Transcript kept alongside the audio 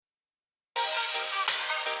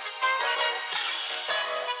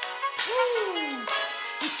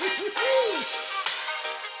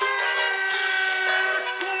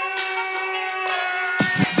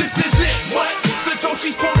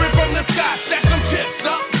Satoshi's pouring from the sky, stash some chips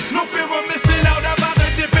up. No fear of missing out about the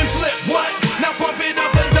dip and flip. What? Now pump it up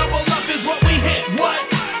and double up is what we hit. What?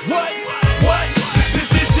 This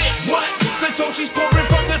is it. What? Satoshi's pouring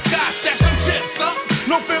from the sky, stash some chips up.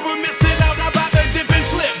 No fear of missing out about the dip and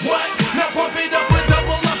flip. What? Now pump it up and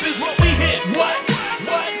double up is what we hit. What?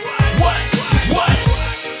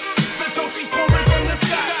 Satoshi's pouring from the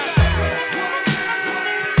sky.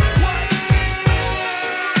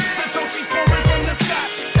 Satoshi's pouring from the sky.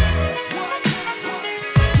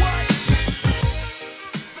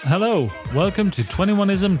 Hello, welcome to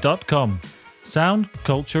 21ism.com, Sound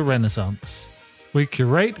Culture Renaissance. We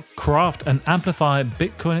curate, craft and amplify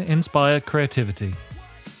Bitcoin-inspired creativity.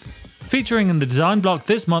 Featuring in the design block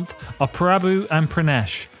this month are Prabhu and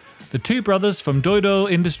Pranesh, the two brothers from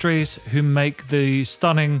Doido Industries who make the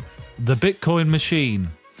stunning The Bitcoin Machine,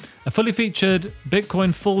 a fully featured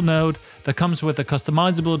Bitcoin full node that comes with a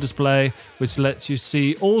customizable display which lets you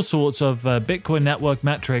see all sorts of Bitcoin network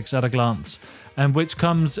metrics at a glance, and which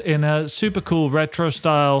comes in a super cool retro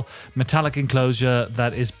style metallic enclosure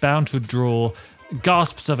that is bound to draw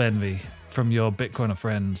gasps of envy from your Bitcoiner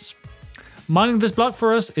friends. Mining this block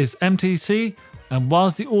for us is MTC, and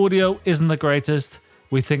whilst the audio isn't the greatest,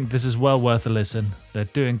 we think this is well worth a listen. They're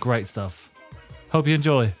doing great stuff. Hope you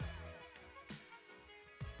enjoy.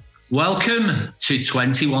 Welcome to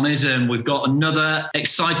 21ism. We've got another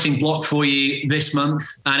exciting block for you this month,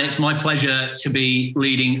 and it's my pleasure to be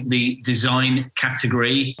leading the design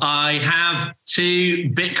category. I have two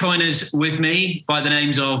Bitcoiners with me by the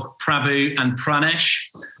names of Prabhu and Pranesh,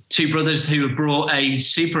 two brothers who have brought a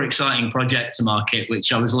super exciting project to market,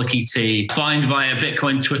 which I was lucky to find via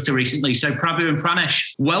Bitcoin Twitter recently. So Prabhu and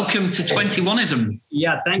Pranesh, welcome to 21ism.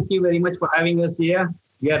 Yeah, thank you very much for having us here.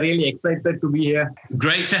 We are really excited to be here.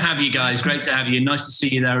 Great to have you guys. Great to have you. Nice to see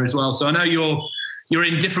you there as well. So I know you're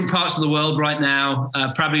in different parts of the world right now.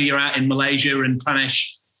 Prabhu, you're out in Malaysia, and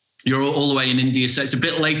Pranesh, you're all the way in India. So it's a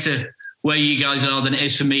bit later where you guys are than it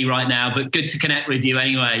is for me right now, but good to connect with you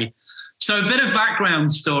anyway. So a bit of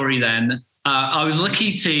background story then. I was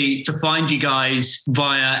lucky to find you guys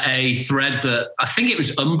via a thread that I think it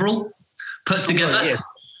was Umbrel put together. Yes.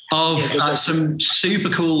 Of some super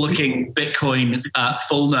cool looking Bitcoin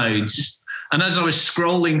full nodes. And as I was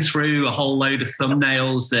scrolling through a whole load of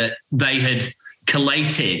thumbnails that they had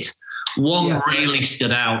collated, one really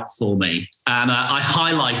stood out for me. And I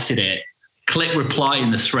highlighted it, clicked reply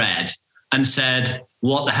in the thread and said,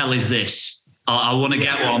 what the hell is this? I want to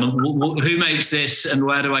get one. Who makes this and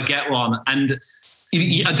where do I get one? And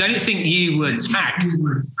I don't think you were tagged,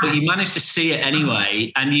 but you managed to see it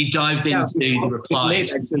anyway, and you dived into the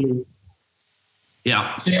replies. Actually.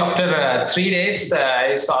 Yeah. After 3 days,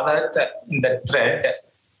 I saw that in the thread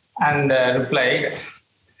and replied.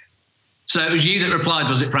 So it was you that replied,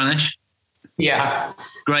 was it, Pranesh? Yeah.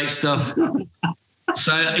 Great stuff.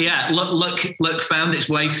 So yeah, look, found its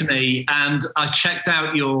way to me, and I checked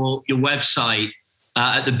out your website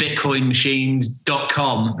at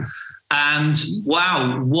thebitcoinmachines.com. And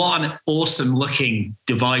wow, what an awesome looking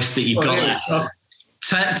device that you've got there.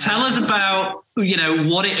 Tell us about,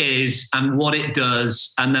 what it is and what it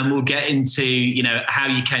does, and then we'll get into, how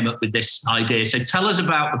you came up with this idea. So tell us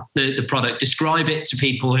about the product. Describe it to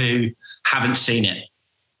people who haven't seen it.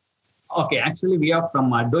 Okay, actually we are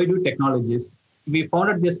from Doido Technologies. We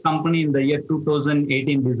founded this company in the year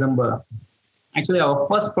 2018, December. Actually, our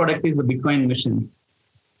first product is the Bitcoin machine.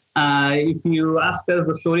 If you ask us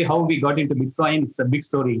the story how we got into Bitcoin, it's a big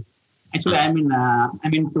story. Actually, I'm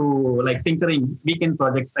into tinkering, weekend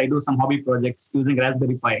projects. I do some hobby projects using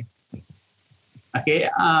Raspberry Pi. Okay,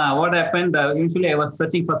 what happened? Initially, I was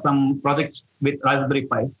searching for some projects with Raspberry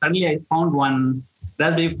Pi. Suddenly, I found one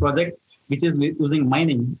Raspberry project which is using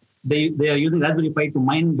mining. They are using Raspberry Pi to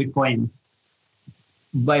mine Bitcoin.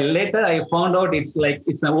 But later, I found out it's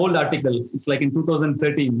an old article. It's like in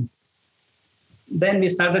 2013. Then we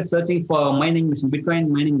started searching for mining machine, Bitcoin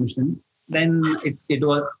mining machine. Then it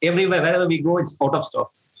was everywhere, wherever we go, it's out of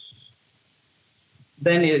stock.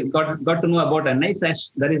 Then it got to know about a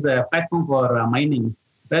NiceHash. That is a platform for mining,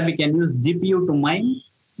 where we can use GPU to mine,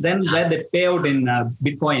 then where they pay out in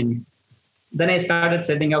Bitcoin. Then I started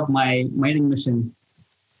setting up my mining machine.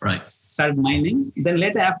 Right. Started mining. Then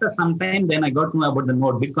later, after some time, then I got to know about the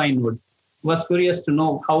node, Bitcoin node. Was curious to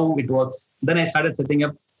know how it works. Then I started setting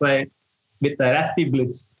up with Raspberry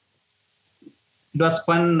Blitz. It was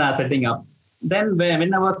fun setting up. Then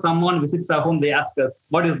whenever someone visits our home, they ask us,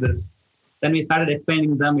 what is this? Then we started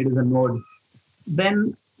explaining them it is a node.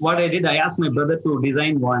 Then what I did, I asked my brother to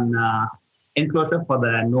design one enclosure for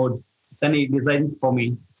the node. Then he designed for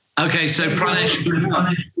me. Okay, so Pranesh.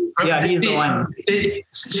 Yeah, he's the one.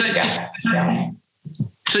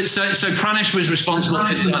 So Pranesh was responsible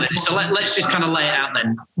for designing it. So let's just kind of lay it out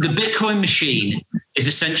then. The Bitcoin machine is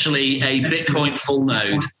essentially a Bitcoin full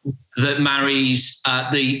node that marries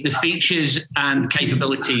the features and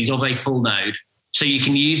capabilities of a full node. So you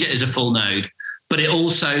can use it as a full node, but it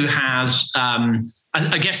also has,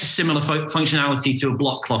 I guess, a similar functionality to a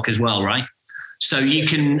block clock as well, right? So you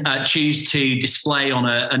can choose to display on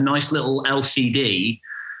a nice little LCD,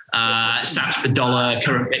 sats per dollar,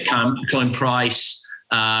 current Bitcoin price,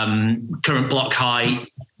 current block height,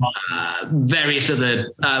 various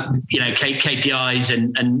other KPIs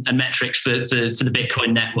and metrics for the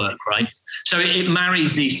Bitcoin network, right? So it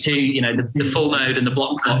marries these two, the full node and the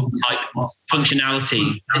block clock type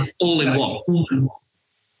functionality all in one.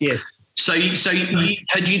 Yes. So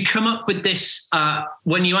had you come up with this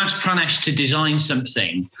when you asked Pranesh to design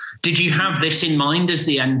something? Did you have this in mind as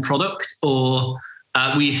the end product, or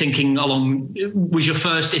were you thinking was your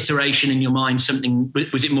first iteration in your mind something?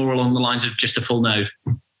 Was it more along the lines of just a full node?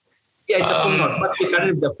 Yeah, it's a full node. But we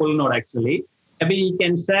started with the full node actually. Maybe we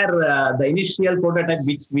can share the initial prototype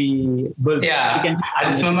which we built. Yeah, at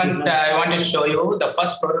this moment, I want to show you the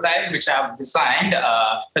first prototype which I have designed.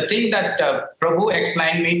 The thing that Prabhu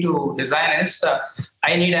explained me to design is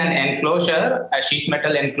I need an enclosure, a sheet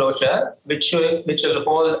metal enclosure, which will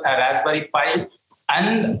hold a Raspberry Pi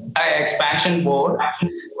and an expansion board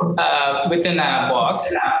within a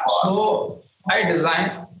box. So I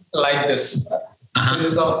designed like this.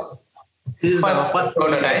 This is first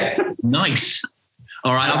prototype. Nice.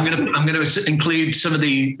 All right, I'm gonna include some of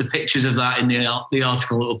the pictures of that in the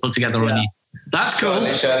article that we'll put together on you. That's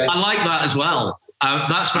cool. Surely. I like that as well.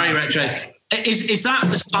 That's very retro. Is that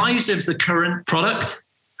the size of the current product?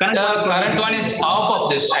 The current one is half of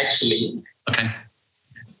this actually. Okay.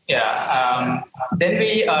 Yeah. Then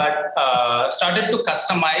we started to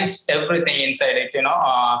customize everything inside it.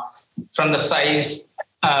 From the size,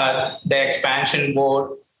 the expansion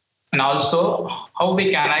board, and also how we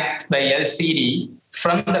connect the LCD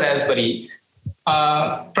from the Raspberry.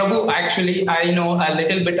 Prabhu, actually, I know a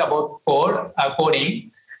little bit about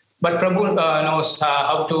coding, but Prabhu knows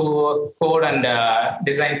how to code and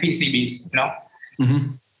design PCBs,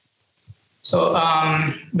 Mm-hmm. So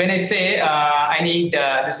when I say I need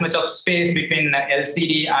this much of space between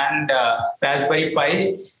LCD and Raspberry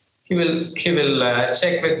Pi, he will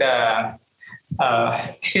check with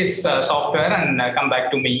his software and come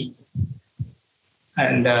back to me.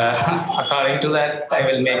 And according to that, I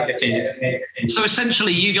will make the changes. So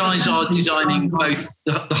essentially, you guys are designing both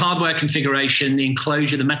the hardware configuration, the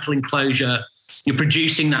enclosure, the metal enclosure. You're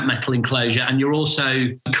producing that metal enclosure, and you're also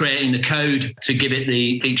creating the code to give it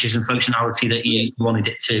the features and functionality that you wanted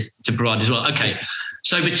it to provide as well. Okay,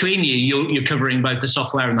 so between you're covering both the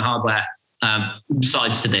software and the hardware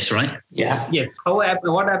sides to this, right? Yeah. Yes.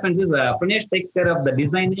 What happens is Pranesh takes care of the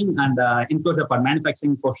designing and enclosure part,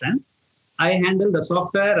 manufacturing portion. I handle the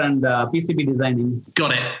software and PCB designing.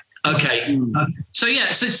 Got it. Okay. So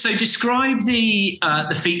describe the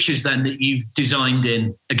features then that you've designed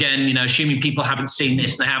in. Again, assuming people haven't seen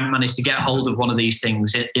this, they haven't managed to get hold of one of these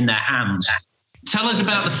things in their hands. Tell us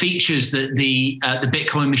about the features that the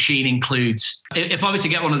Bitcoin machine includes. If I were to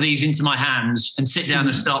get one of these into my hands and sit down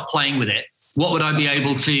and start playing with it, what would I be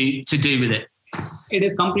able to do with it? It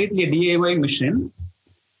is completely a DIY machine.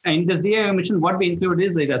 In this DIY machine, what we include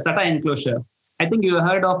is a SATA enclosure. I think you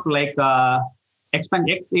heard of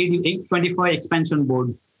X825 expansion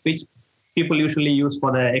board, which people usually use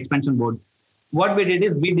for the expansion board. What we did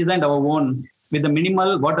is we designed our own with the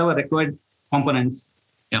minimal whatever required components.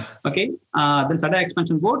 Yeah. Okay. Then SATA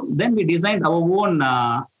expansion board. Then we designed our own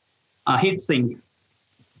heat sink.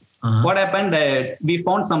 Uh-huh. What happened? We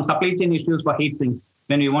found some supply chain issues for heat sinks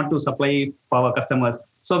when we want to supply for our customers.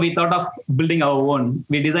 So we thought of building our own.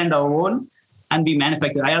 We designed our own and we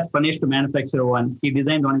manufactured. I asked Pranesh to manufacture one. He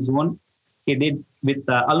designed on his own. He did with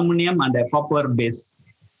aluminum and a copper base.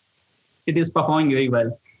 It is performing very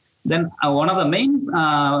well. Then one of the main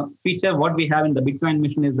feature what we have in the Bitcoin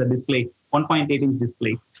machine is the display, 1.8-inch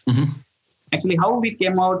display. Mm-hmm. Actually, how we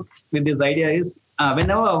came out with this idea is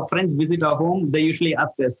whenever our friends visit our home, they usually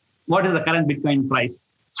ask us, what is the current Bitcoin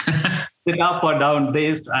price? Is it up or down? They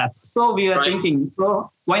used to ask. So we are thinking,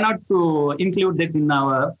 so why not to include that in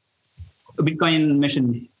our Bitcoin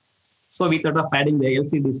machine? So we thought of adding the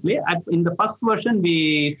LCD display. In the first version,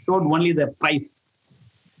 we showed only the price.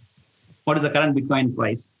 What is the current Bitcoin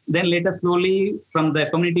price? Then later, slowly from the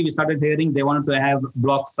community, we started hearing they wanted to have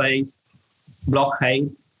block size, block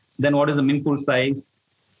height. Then what is the mempool size?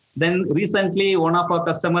 Then recently, one of our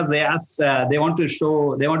customers, they asked, they want to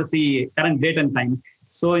see current date and time.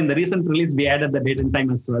 So in the recent release, we added the date and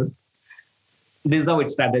time as well. This is how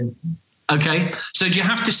it started. Okay. So do you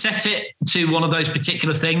have to set it to one of those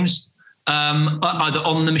particular things, either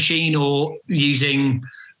on the machine or using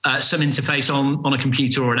some interface on a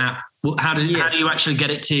computer or an app? How do you actually get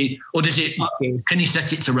it to, or does it? Okay. Can you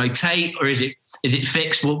set it to rotate, or is it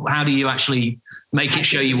fixed? Well, how do you actually make it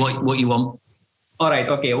show you what you want? All right.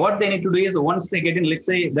 Okay. What they need to do is once they get in, let's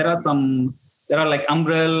say there are like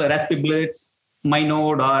Umbrel, Raspberry Blitz,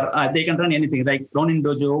 MyNode, or they can run anything like Ronin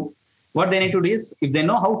Dojo. What they need to do is, if they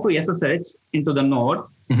know how to SSH into the node,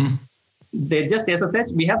 they just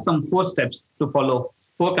SSH. We have some 4 steps to follow,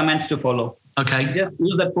 4 commands to follow. Okay. Just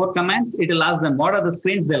use the 4 commands. It will ask them what are the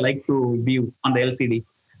screens they like to view on the LCD.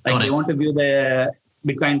 Like they want to view the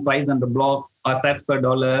Bitcoin price on the block, or sats per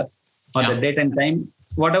dollar, or the date and time.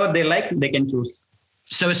 Whatever they like, they can choose.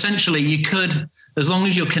 So essentially, you could, as long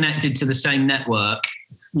as you're connected to the same network,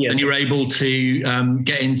 and you're able to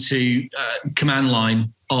get into command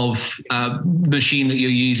line of the machine that you're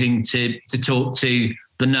using to talk to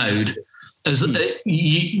the node,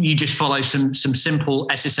 you just follow some simple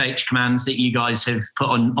SSH commands that you guys have put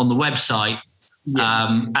on the website.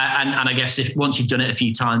 And I guess if once you've done it a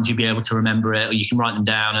few times, you'll be able to remember it, or you can write them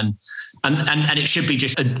down, and it should be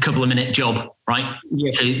just a couple of minute job, right?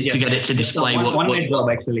 To get it to display one minute job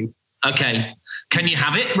actually. Okay. Can you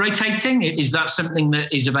have it rotating? Is that something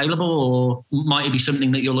that is available, or might it be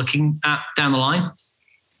something that you're looking at down the line?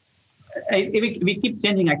 We keep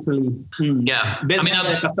changing actually. Yeah. Based on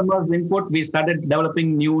the customer's input, we started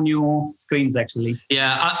developing new screens actually.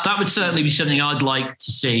 Yeah, that would certainly be something I'd like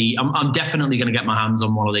to see. I'm definitely going to get my hands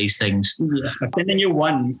on one of these things. Yeah. Sending you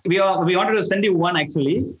one. We wanted to send you one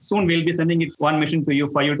actually. Soon we'll be sending it one machine to you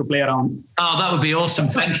for you to play around. Oh, that would be awesome.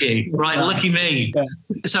 Thank you. Right. Lucky me. Yeah.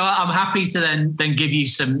 So I'm happy to then give you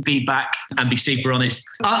some feedback and be super honest.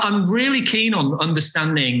 I'm really keen on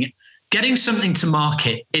understanding. Getting something to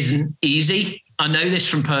market isn't easy. I know this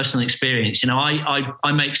from personal experience. You know,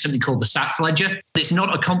 I make something called the Sats Ledger. It's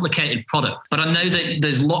not a complicated product, but I know that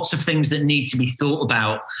there's lots of things that need to be thought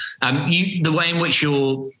about. The way in which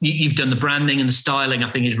you've done the branding and the styling, I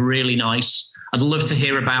think, is really nice. I'd love to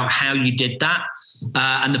hear about how you did that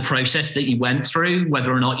and the process that you went through,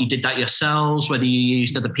 whether or not you did that yourselves, whether you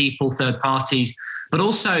used other people, third parties, but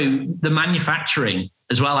also the manufacturing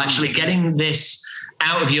as well, actually getting this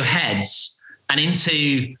out of your heads and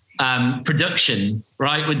into production,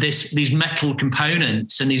 right? With these metal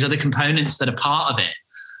components and these other components that are part of it,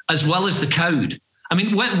 as well as the code. I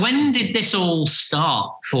mean, when did this all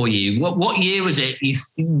start for you? What year was it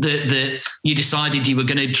that you decided you were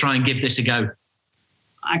going to try and give this a go?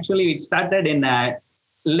 Actually, it started in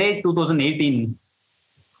late 2018.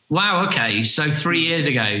 Wow. Okay. So 3 years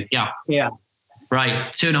ago. Yeah. Yeah.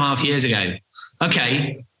 Right. 2.5 years ago.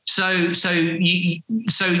 Okay. So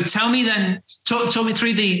tell me then, talk me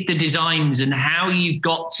through the designs and how you've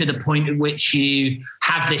got to the point at which you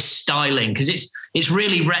have this styling, because it's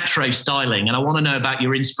really retro styling, and I want to know about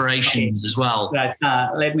your inspirations as well. Right.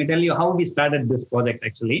 Let me tell you how we started this project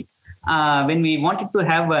actually. When we wanted to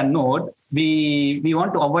have a node, we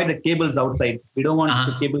want to avoid the cables outside. We don't want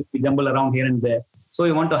the cables to jumble around here and there. So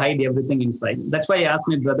we want to hide everything inside. That's why I asked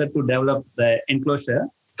my brother to develop the enclosure,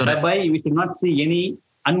 whereby we should not see any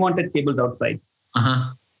unwanted cables outside.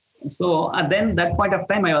 So then that point of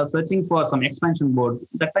time, I was searching for some expansion board.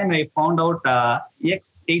 That time I found out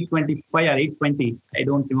X825 or 820. I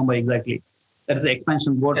don't remember exactly. That is the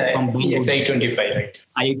expansion board from X825, right?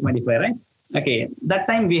 825, right? Okay. That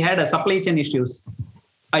time we had a supply chain issues.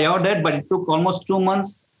 I ordered, but it took almost 2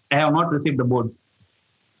 months. I have not received the board.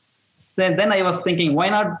 So then I was thinking, why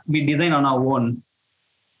not we design on our own?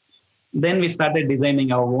 Then we started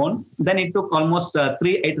designing our own. Then it took almost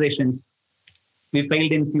 3 iterations. We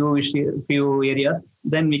failed in few areas.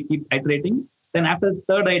 Then we keep iterating. Then after the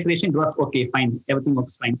 3rd iteration, it was okay, fine. Everything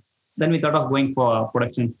works fine. Then we thought of going for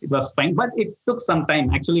production. It was fine, but it took some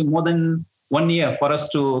time, actually more than 1 year for us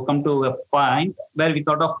to come to a point where we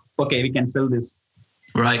thought of, okay, we can sell this.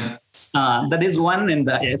 Right. That is one in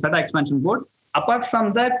the SATA expansion board. Apart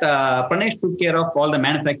from that, Pranesh took care of all the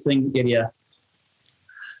manufacturing area.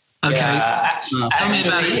 Okay. Tell me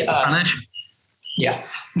about it, Pranesh. Yeah.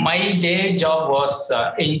 My day job was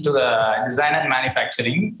into the design and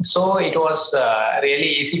manufacturing. So it was really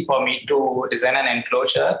easy for me to design an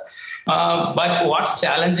enclosure. But what's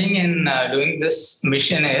challenging in doing this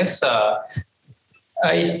mission is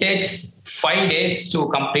it takes 5 days to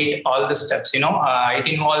complete all the steps. It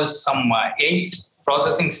involves some 8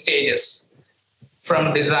 processing stages,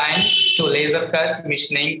 from design to laser cut,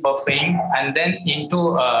 machining, buffing, and then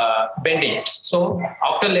into bending. So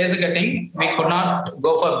after laser cutting, we could not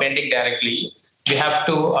go for bending directly. We have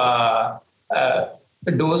to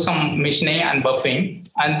do some machining and buffing,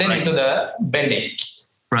 and then into the bending.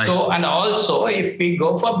 Right. So, and also if we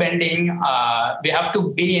go for bending, we have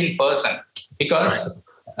to be in person, because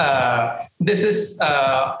these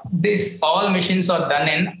all machines are done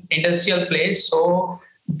in industrial place. So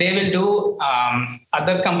they will do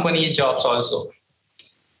other company jobs also.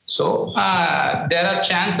 So there are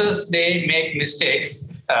chances they make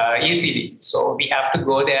mistakes easily. So we have to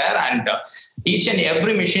go there, and each and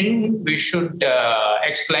every machine we should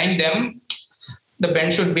explain them. The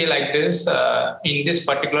bend should be like this in this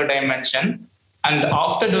particular dimension. And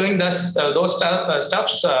after doing those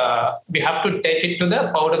stuffs, we have to take it to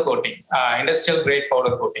the powder coating, industrial grade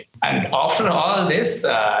powder coating. And after all this, we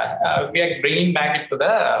are bringing back it to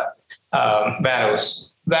the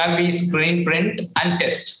warehouse, where we screen print and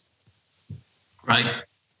test. Right.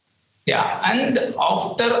 Yeah, and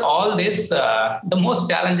after all this, the most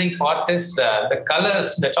challenging part is the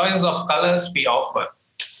colors, the choice of colors we offer.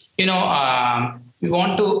 We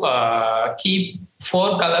want to keep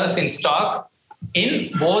 4 colors in stock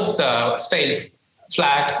in both styles,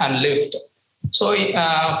 flat and lift. So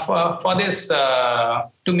for this, to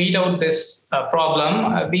meet out this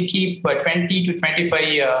problem, we keep 20 to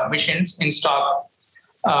 25 machines in stock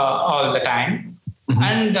all the time. Mm-hmm.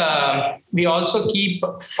 And we also keep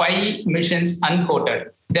 5 machines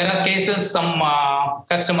uncoated. There are cases some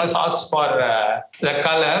customers ask for a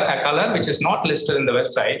color which is not listed in the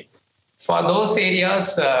website. For those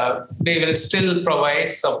areas, they will still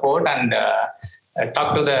provide support and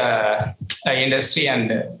talk to the industry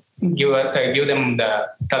and give them the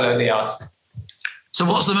color they ask. So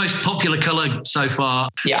what's the most popular color so far?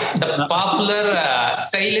 Yeah, the popular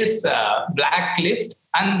style is black lift,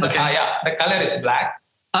 and okay. The color is black.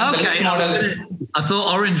 Okay, I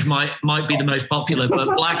thought orange might be the most popular,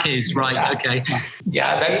 but black is right. Yeah. Okay.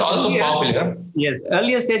 Yeah, that's also popular. Yes,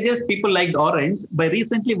 earlier stages people liked orange, but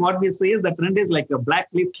recently what we see is the trend is like a black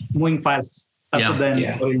lift moving fast.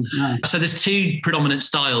 Orange. So there's 2 predominant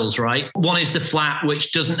styles, right? One is the flat,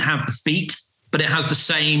 which doesn't have the feet, but it has the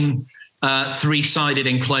same 3-sided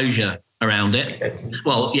enclosure around it.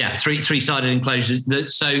 Well, yeah, three-sided enclosures.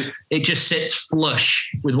 So it just sits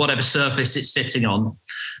flush with whatever surface it's sitting on.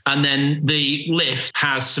 And then the lift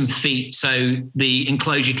has some feet. So the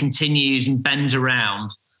enclosure continues and bends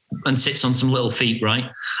around and sits on some little feet, right?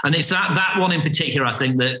 And it's that one in particular, I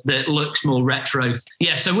think, that looks more retro.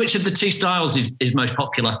 Yeah, so which of the 2 styles is most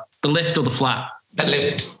popular? The lift or the flat? The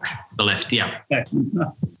lift. The lift, yeah.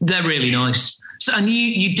 They're really nice. So, and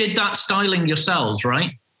you did that styling yourselves,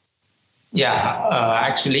 right? Yeah,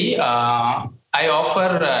 actually, I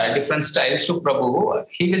offer different styles to Prabhu.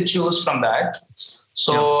 He will choose from that.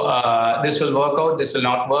 So this will work out, this will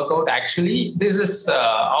not work out. Actually, this is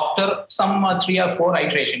after some 3 or 4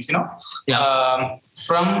 iterations,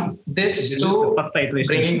 from this to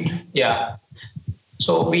bringing,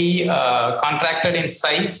 So we contracted in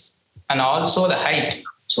size and also the height.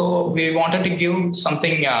 So we wanted to give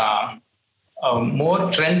something more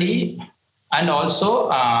trendy and also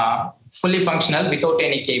fully functional without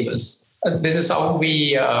any cables. This is how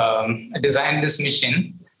we designed this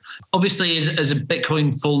machine. Obviously, as a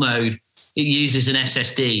Bitcoin full node, it uses an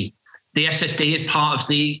SSD. The SSD is part of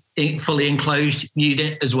the fully enclosed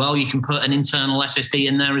unit as well. You can put an internal SSD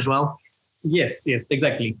in there as well. Yes,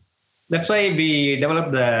 exactly. That's why we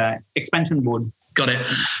developed the expansion board. Got it.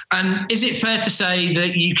 And is it fair to say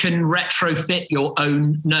that you can retrofit your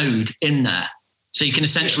own node in there? So you can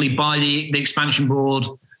essentially buy the expansion board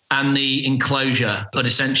and the enclosure, but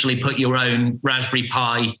essentially put your own Raspberry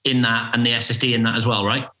Pi in that and the SSD in that as well,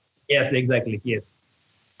 right? Yes, exactly. Yes.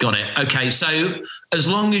 Got it. Okay. So as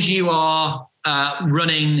long as you are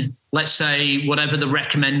running, let's say, whatever the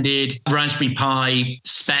recommended Raspberry Pi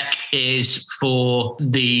spec is for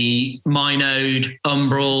the MyNode,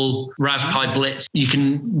 Umbrel, Raspberry Pi Blitz, you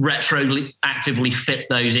can retroactively fit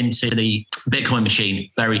those into the Bitcoin machine.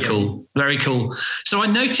 Very cool. Very cool. So I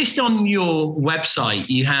noticed on your website,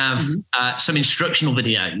 you have some instructional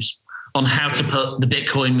videos on how to put the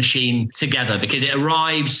Bitcoin machine together, because it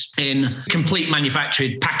arrives in complete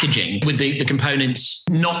manufactured packaging with the components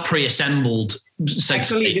not pre-assembled. So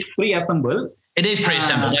actually, it is pre-assembled. It is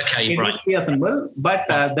pre-assembled. Okay, right. It is pre-assembled, but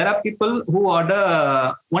there are people who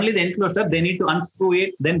order only the enclosure. They need to unscrew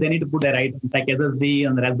it, then they need to put their items like SSD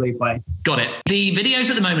and the Raspberry Pi. Got it. The videos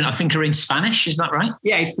at the moment, I think, are in Spanish. Is that right?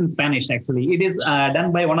 Yeah, it's in Spanish, actually. It is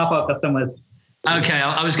done by one of our customers. Okay,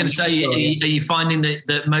 I was going to say, are you finding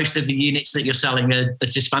that most of the units that you're selling are to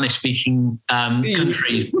Spanish-speaking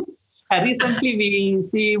countries? Recently, we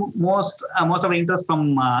see most of the interest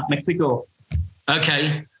from Mexico.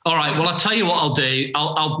 Okay, All right. Well, I'll tell you what I'll do.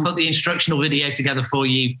 I'll put the instructional video together for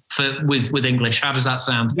you with English. How does that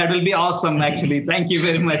sound? That will be awesome, actually. Thank you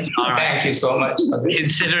very much. All right. Thank you so much for this.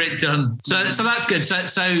 Consider it done. So that's good.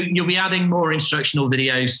 So you'll be adding more instructional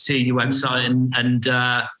videos to your website,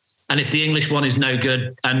 and if the English one is no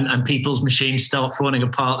good and people's machines start falling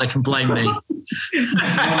apart, they can blame me.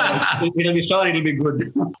 It'll be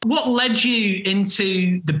good. What led you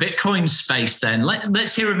into the Bitcoin space then?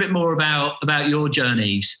 Let's hear a bit more about your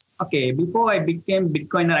journeys. Okay, before I became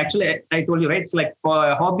Bitcoiner, actually, I told you, right? It's like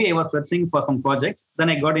for a hobby, I was searching for some projects. Then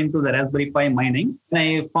I got into the Raspberry Pi mining. And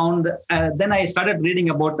I found, then I started reading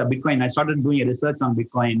about the Bitcoin. I started doing a research on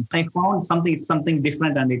Bitcoin. I found something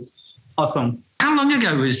different, and it's awesome. How long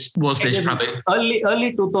ago was this, Prabhu?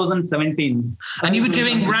 Early 2017. And you were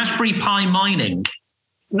doing Raspberry Pi mining?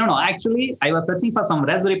 No. Actually, I was searching for some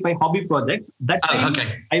Raspberry Pi hobby projects. That time,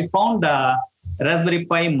 okay. I found Raspberry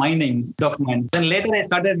Pi mining document. Then later I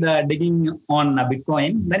started digging on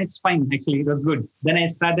Bitcoin. Then it's fine. Actually, it was good. Then I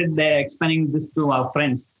started expanding this to our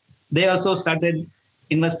friends. They also started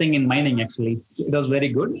investing in mining. Actually, it was very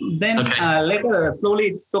good. Then later, slowly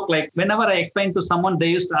it took like whenever I explained to someone, they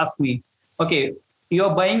used to ask me, okay, you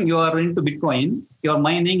are into Bitcoin, you're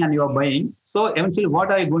mining and you're buying. So eventually, what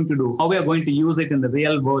are you going to do? How we are going to use it in the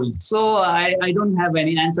real world? So I don't have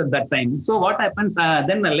any answer that time. So what happens,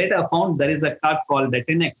 then later I found there is a card called the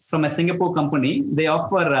 10X from a Singapore company. They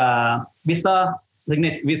offer Visa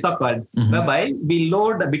card, whereby we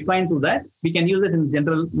load Bitcoin to that. We can use it in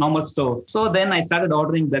general normal store. So then I started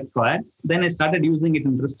ordering that card. Then I started using it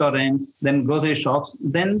in restaurants, then grocery shops.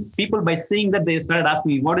 Then people, by seeing that, they started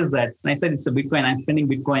asking me, what is that? And I said, it's a Bitcoin. I'm spending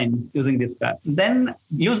Bitcoin using this card. Then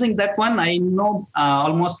using that one, I know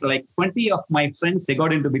almost like 20 of my friends, they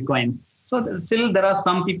got into Bitcoin. So still there are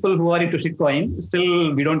some people who are into shitcoin.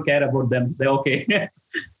 Still, we don't care about them. They're okay.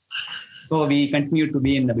 So we continue to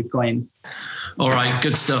be in the Bitcoin. All right,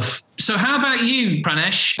 good stuff. So how about you,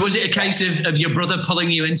 Pranesh? Was it a case of your brother pulling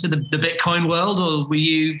you into the Bitcoin world, or were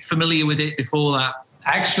you familiar with it before that?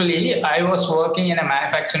 Actually, I was working in a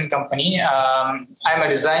manufacturing company. I'm a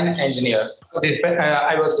design engineer.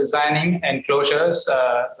 I was designing enclosures,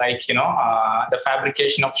 the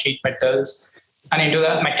fabrication of sheet metals and into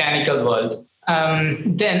the mechanical world.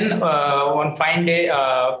 Then one fine day,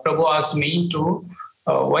 Prabhu asked me to,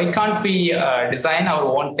 why can't we design our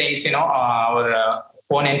own things, our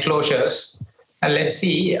own enclosures, and let's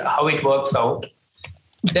see how it works out.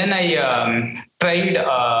 Then I tried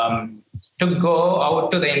to go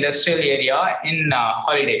out to the industrial area in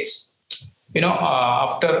holidays.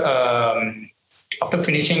 After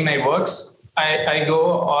finishing my works, I go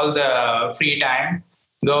all the free time,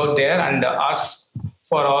 go out there and ask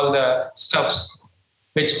for all the stuffs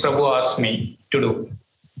which Prabhu asked me to do.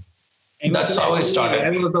 And that's how it started.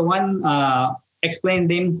 I was the one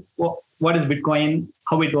explained him what is Bitcoin,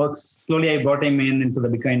 how it works. Slowly, I brought him into the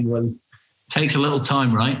Bitcoin world. Takes a little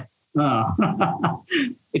time, right?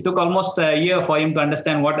 It took almost a year for him to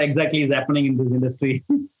understand what exactly is happening in this industry.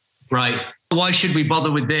 Right. Why should we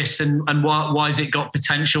bother with this, and why has it got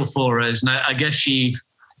potential for us? And I guess you've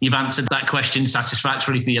answered that question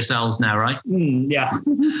satisfactorily for yourselves now, right? Yeah.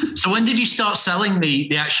 So when did you start selling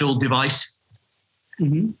the actual device?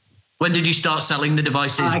 Mm-hmm. When did you start selling the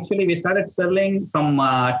devices? Actually, we started selling from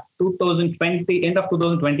 2020, end of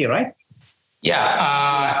 2020, right?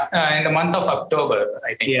 Yeah, in the month of October,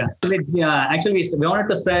 I think. Yeah. Actually, we wanted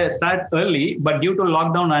to start early, but due to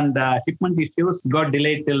lockdown and shipment issues, got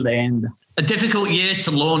delayed till the end. A difficult year to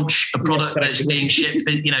launch a product that's being shipped,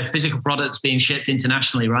 physical products being shipped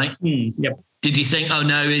internationally, right? Yep. Did you think, oh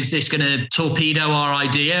no, is this going to torpedo our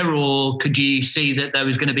idea, or could you see that there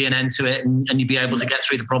was going to be an end to it and you'd be able to get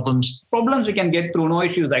through the problems? Problems we can get through, no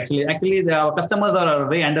issues actually. Actually, our customers are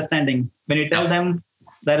very understanding. When you tell them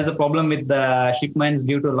there is a problem with the shipments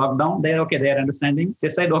due to lockdown, they're okay, they're understanding. They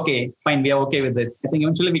said, okay, fine, we are okay with it. I think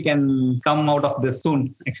eventually we can come out of this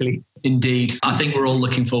soon, actually. Indeed. I think we're all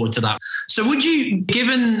looking forward to that. So would you,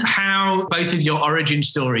 given how both of your origin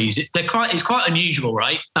stories, it's quite unusual,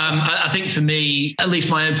 right? I think for me, at least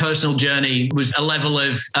my own personal journey was a level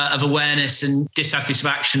of awareness and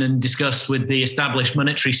dissatisfaction and disgust with the established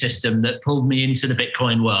monetary system that pulled me into the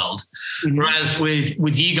Bitcoin world. Mm-hmm. Whereas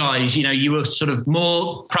with you guys, you were sort of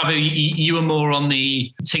more, probably you were more on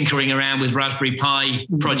the tinkering around with Raspberry Pi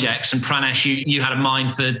projects, and Pranesh, you had a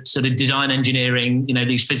mind for sort of design engineering,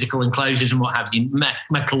 these physical enclosures and what have you,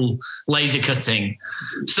 metal laser cutting.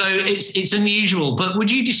 So it's unusual, but would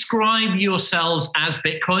you describe yourselves as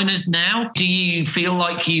Bitcoiners now? Do you feel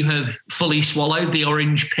like you have fully swallowed the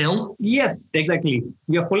orange pill? Yes, exactly.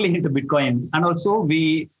 We are fully into Bitcoin. And also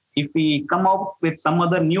we If we come up with some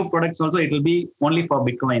other new products also, it will be only for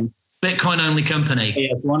Bitcoin. Bitcoin only company.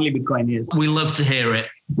 Yes, only Bitcoin, yes. We love to hear it.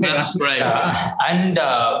 That's great. And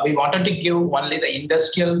we wanted to give only the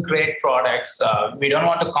industrial grade products. We don't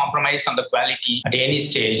want to compromise on the quality at any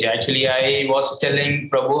stage. Actually, I was telling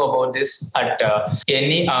Prabhu about this at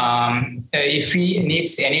any, if he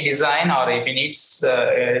needs any design or if he needs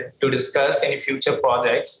to discuss any future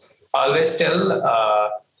projects, always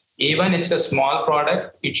tell, even it's a small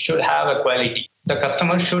product, it should have a quality. The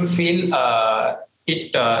customer should feel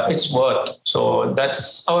it's worth. So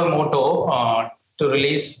that's our motto to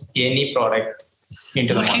release any product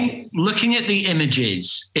into the market. Looking at the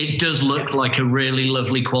images, it does look like a really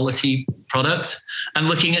lovely quality product. And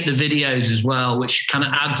looking at the videos as well, which kind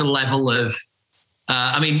of adds a level of,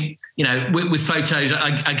 with photos,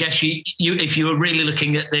 I guess you if you were really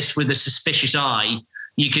looking at this with a suspicious eye,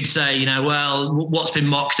 you could say, well, what's been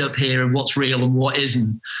mocked up here and what's real and what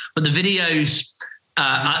isn't. But the videos,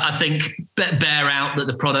 I think, bear out that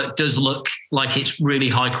the product does look like it's really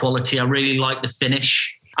high quality. I really like the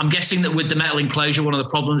finish. I'm guessing that with the metal enclosure, one of the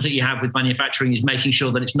problems that you have with manufacturing is making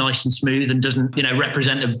sure that it's nice and smooth and doesn't,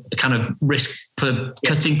 represent a kind of risk for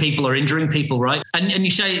cutting people or injuring people, right? And you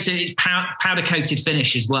say it's powder coated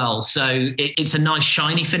finish as well. So it's a nice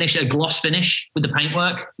shiny finish, a gloss finish with the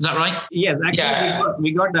paintwork. Is that right? Yes, actually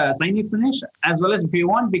we got a shiny finish, as well as if you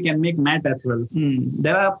want, we can make matte as well.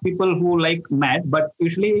 There are people who like matte, but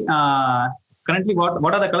usually currently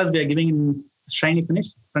what are the colors we are giving in shiny finish?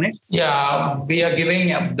 Yeah, we are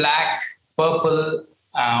giving a black, purple,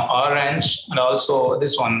 orange, and also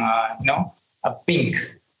this one, a pink.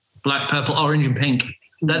 Black, purple, orange, and pink.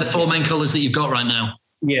 They're the four main colors that you've got right now.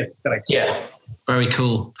 Yes, correct. Yeah. Very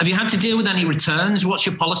cool. Have you had to deal with any returns? What's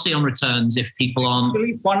your policy on returns if people aren't?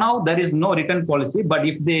 Actually, for now, there is no return policy. But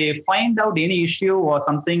if they find out any issue or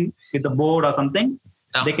something with the board or something,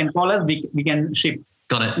 they can call us. We can ship.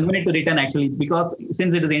 Got it. No need to return actually, because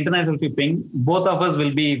since it is international shipping, both of us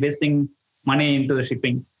will be wasting money into the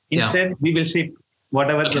shipping. Instead, we will ship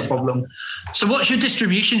whatever the problem. So, what's your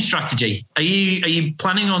distribution strategy? Are you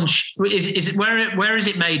planning on? Is it where is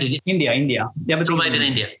it made? Is it India? It's all made in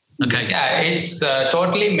India. Okay. Yeah, it's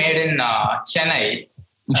totally made in Chennai.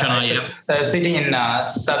 It's a city in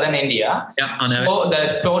southern India. Yeah, I know. So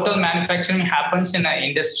the total manufacturing happens in an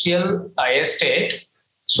industrial estate.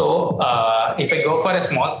 So if I go for a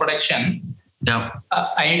small production,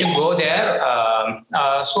 I need to go there.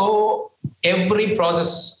 So every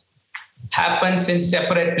process happens in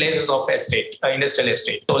separate places of estate, industrial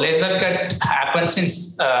estate. So laser cut happens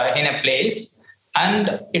in a place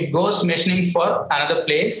and it goes machining for another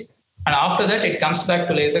place. And after that, it comes back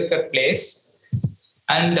to laser cut place.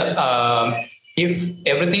 And if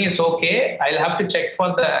everything is okay, I'll have to check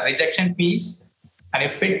for the rejection piece. And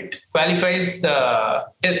if it qualifies the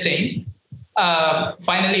testing,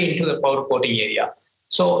 finally into the powder coating area.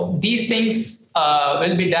 So these things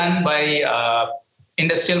will be done by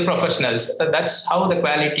industrial professionals. That's how the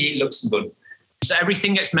quality looks good. So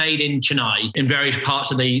everything gets made in Chennai in various parts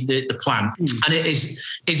of the plant. And is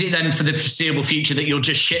it then for the foreseeable future that you'll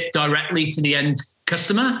just ship directly to the end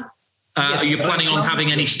customer? Are you planning on having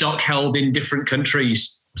any stock held in different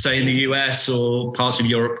countries, say in the US or parts of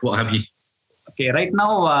Europe, what have you? Okay, right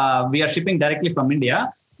now we are shipping directly from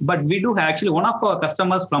India, but we do have actually one of our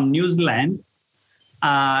customers from New Zealand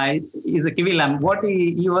is a Kiwi Lam.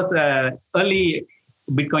 He was a early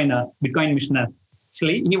Bitcoin missioner.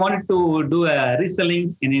 Actually, he wanted to do a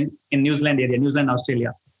reselling in New Zealand area, New Zealand,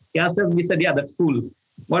 Australia. He asked us, we said, yeah, that's cool.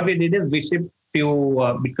 What we did is we shipped few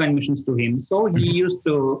Bitcoin missions to him. So he used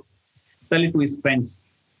to sell it to his friends.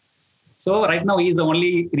 So right now he is the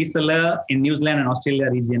only reseller in New Zealand and Australia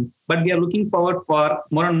region. But we are looking forward for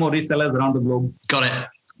more and more resellers around the globe. Got it.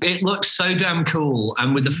 It looks so damn cool.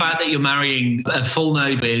 And with the fact that you're marrying a full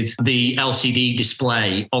node with the LCD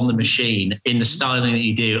display on the machine in the styling that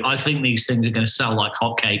you do, I think these things are going to sell like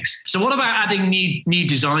hotcakes. So what about adding new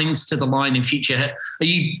designs to the line in future?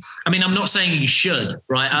 I'm not saying you should,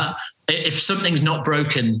 right? If something's not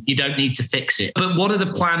broken, you don't need to fix it. But what are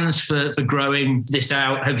the plans for growing this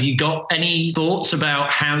out? Have you got any thoughts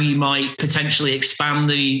about how you might potentially expand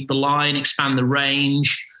the line, expand the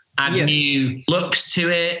range? Add new looks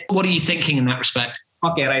to it. What are you thinking in that respect?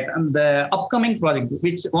 Okay, right. And the upcoming project,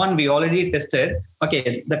 which one we already tested.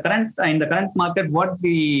 Okay, in the current market, what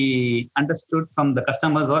we understood from the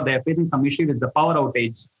customers was they are facing some issue with the power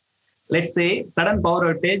outage. Let's say sudden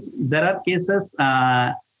power outage. There are cases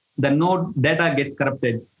the node data gets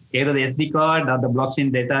corrupted. Either the SD card or the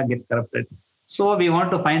blockchain data gets corrupted. So we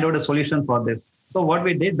want to find out a solution for this. So what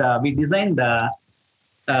we did, we designed the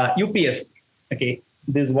UPS. Okay.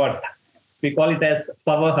 This is what We call it as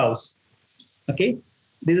powerhouse. Okay.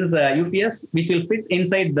 This is the UPS, which will fit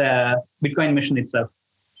inside the Bitcoin machine itself.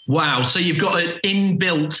 Wow. So you've got an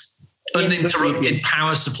inbuilt, uninterrupted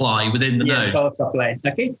power supply within the node. Power supply.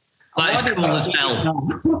 Okay. That is cool as hell.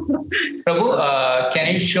 Prabhu,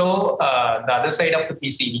 can you show the other side of the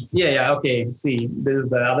PCB? Yeah. Okay. See, this is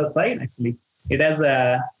the other side. Actually, it has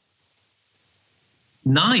a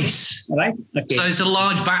nice. Right. Okay. So it's a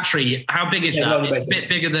large battery. How big is that? It's a bit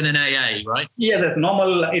bigger than an AA, right? Yeah, that's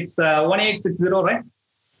normal. It's 1860, right?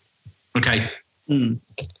 Okay.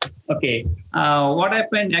 Okay. What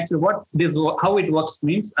happened? Actually, how it works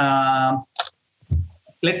means,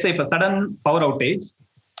 let's say if a sudden power outage,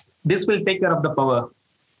 this will take care of the power.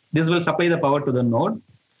 This will supply the power to the node.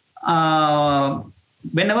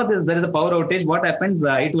 Whenever there is a power outage, what happens?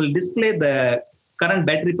 It will display the current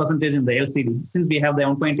battery percentage in the LCD. Since we have the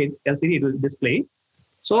 1.8 LCD, it will display.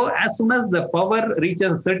 So as soon as the power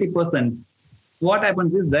reaches 30%, what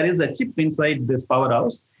happens is there is a chip inside this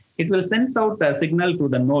powerhouse. It will send out a signal to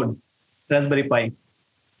the node, Raspberry Pi,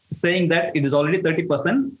 saying that it is already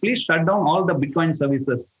 30%. Please shut down all the Bitcoin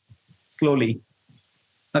services slowly.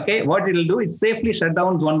 Okay, what it will do, it safely shut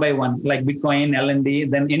down one by one, like Bitcoin, LND,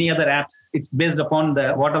 then any other apps. It's based upon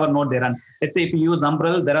the whatever node they run. Let's say if you use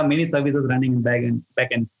Umbrel, there are many services running in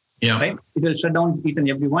backend. Yeah. Right? It will shut down each and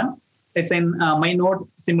every one. It's in my node,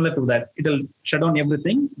 similar to that. It will shut down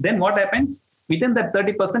everything. Then what happens? Within that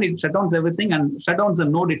 30%, it shut down everything and shut down the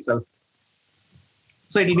node itself.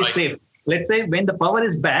 So it will be safe. Let's say when the power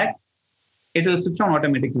is back, it will switch on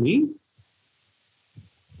automatically.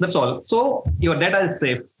 That's all. So your data is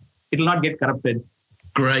safe. It will not get corrupted.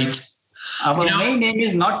 Great. Our main aim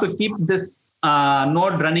is not to keep this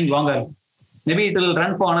node running longer. Maybe it will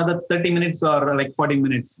run for another 30 minutes or like 40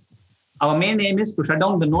 minutes. Our main aim is to shut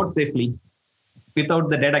down the node safely without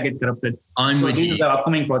the data get corrupted. I'm with you. This is the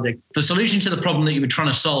upcoming project. The solution to the problem that you were trying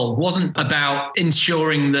to solve wasn't about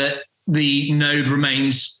ensuring that the node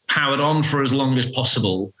remains powered on for as long as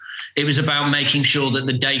possible. It was about making sure that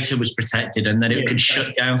the data was protected and that it could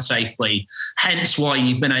shut down safely. Hence why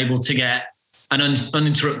you've been able to get an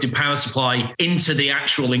uninterrupted power supply into the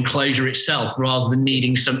actual enclosure itself rather than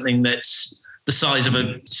needing something that's the size of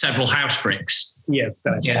several house bricks. Yes,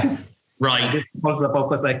 correct. Yeah. Right. This was the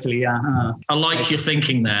purpose actually. I like your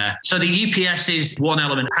thinking there. So the UPS is one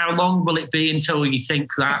element. How long will it be until you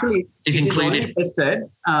think that actually, is included? It is already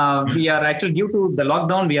tested. We are actually due to the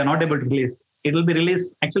lockdown. We are not able to release. It will be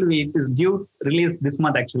released. Actually, it is due release this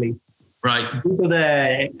month actually. Right. Due to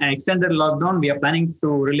the extended lockdown, we are planning to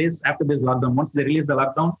release after this lockdown. Once they release the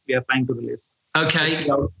lockdown, we are planning to release. Okay.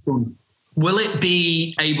 Soon. Will it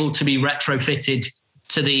be able to be retrofitted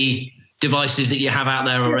to the devices that you have out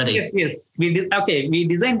there already? Yes. We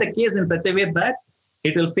designed the case in such a way that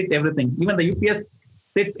it will fit everything. Even the UPS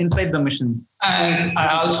sits inside the machine. And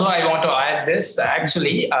also, I want to add this.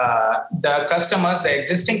 Actually, the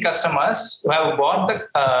existing customers who have bought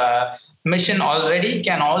the machine already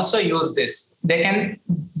can also use this. They can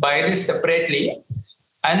buy this separately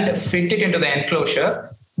and fit it into the enclosure.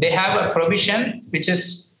 They have a provision which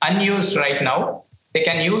is unused right now. They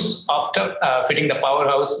can use after fitting the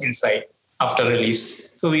powerhouse inside after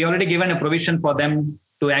release. So we already given a provision for them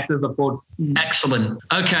to access the port. Excellent.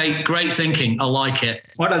 Okay, great thinking. I like it.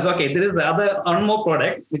 What else? Okay, there is one more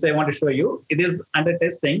product which I want to show you. It is under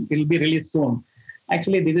testing. It will be released soon.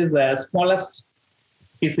 Actually, this is the smallest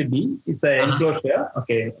PCB. It's an enclosure.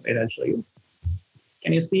 Okay, wait, I'll show you.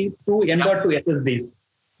 Can you see two M.2 SSDs?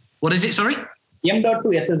 What is it? Sorry? M.2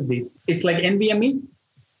 SSDs. It's like NVMe.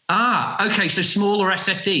 Okay. So smaller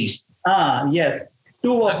SSDs. Yes.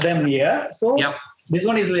 Two of them here. So this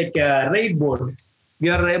one is like a RAID board. We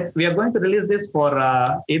are going to release this for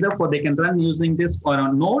either they can run using this on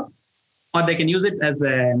a node, or they can use it as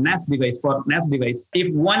a NAS device for NAS device.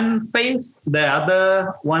 If one fails, the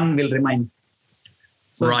other one will remain.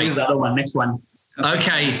 So this is the other one. Next one.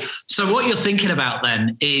 Okay. So what you're thinking about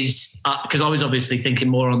then is, because I was obviously thinking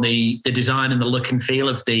more on the design and the look and feel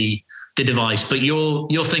of the device, but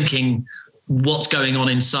you're thinking what's going on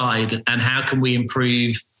inside and how can we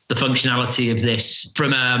improve the functionality of this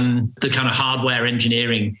from the kind of hardware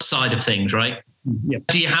engineering side of things, right? Yeah.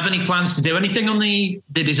 Do you have any plans to do anything on the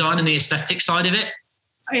design and the aesthetic side of it?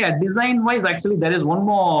 Yeah, design wise, actually, there is one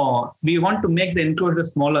more. We want to make the enclosure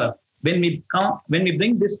smaller. When we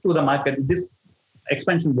bring this to the market, this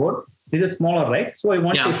expansion board, this is smaller, right? So I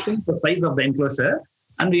want to shrink the size of the enclosure,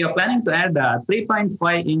 and we are planning to add a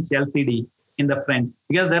 3.5 inch LCD in the front,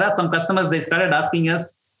 because there are some customers, they started asking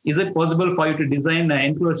us, is it possible for you to design an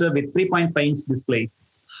enclosure with 3.5 inch display?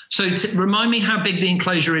 So remind me how big the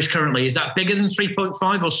enclosure is currently. Is that bigger than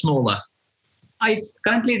 3.5 or smaller? It's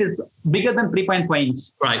currently it is bigger than 3.5 inch.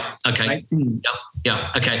 Right. Okay. Right?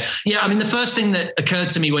 Yeah. Okay. Yeah. I mean, the first thing that occurred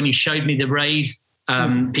to me when you showed me the RAID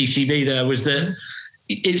PCB there was that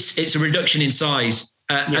it's a reduction in size.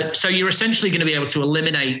 So you're essentially going to be able to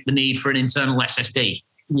eliminate the need for an internal SSD.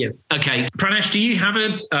 Yes. Okay. Pranesh, do you have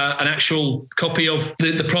an actual copy of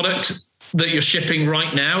the product that you're shipping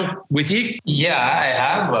right now with you? Yeah, I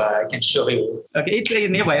have. I can show you. Okay, it's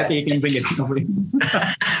nearby. Okay, you can bring it.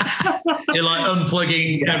 You're like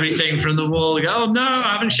unplugging everything from the wall. You go, oh no,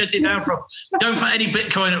 I haven't shut it down. Don't put any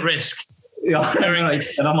Bitcoin at risk. Yeah,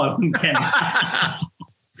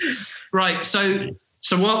 right.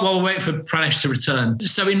 So while we're waiting for Pranesh to return,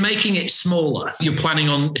 so in making it smaller, you're planning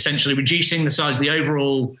on essentially reducing the size of the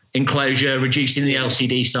overall enclosure, reducing the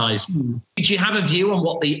LCD size. Did you have a view on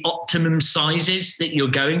what the optimum size is that you're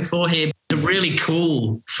going for here? It's a really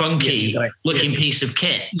cool, funky looking piece of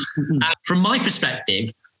kit. From my perspective,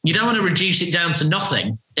 you don't want to reduce it down to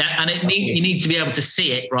nothing. And you need to be able to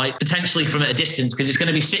see it, right? Potentially from at a distance, because it's going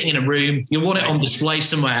to be sitting in a room. You want it on display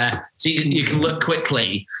somewhere so you can look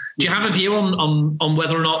quickly. Do you have a view on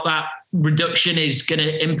whether or not that reduction is going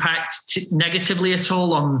to impact negatively at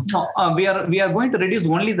all on? No, we are going to reduce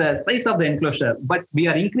only the size of the enclosure, but we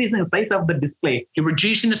are increasing the size of the display. You're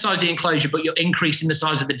reducing the size of the enclosure, but you're increasing the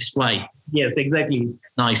size of the display. Yes, exactly.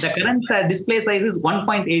 Nice. The current display size is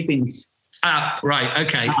 1.8 inch. Right.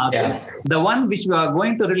 Okay. Yeah. The one which we are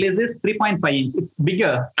going to release is 3.5 inch. It's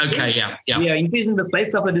bigger. Okay. Yeah. We are increasing the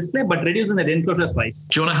size of the display, but reducing the enclosure size.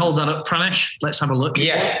 Do you want to hold that up, Pranesh? Let's have a look.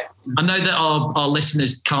 Yeah. I know that our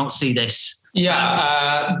listeners can't see this.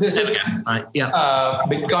 Yeah. This is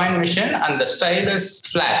Bitcoin Mission, and the style is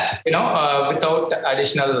flat, without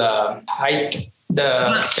additional height.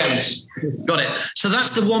 The stems. Got it. So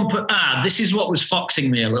that's the one. This is what was foxing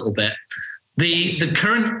me a little bit. The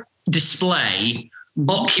current display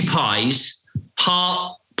occupies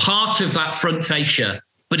part of that front fascia,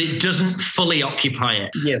 but it doesn't fully occupy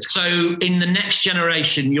it. Yes. So in the next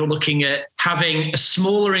generation, you're looking at having a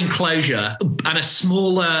smaller enclosure and a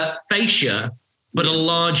smaller fascia, but a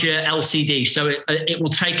larger LCD. So it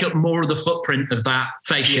will take up more of the footprint of that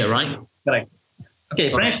fascia, right? Correct.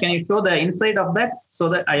 Okay, Pranesh, can you show the inside of that so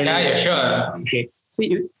that Yeah, sure. Okay.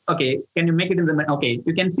 See, can you make it in the middle? Okay,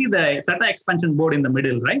 you can see the SATA expansion board in the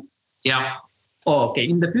middle, right? Yeah. Oh, okay.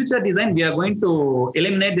 In the future design, we are going to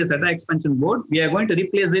eliminate the SATA expansion board. We are going to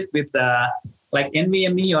replace it with like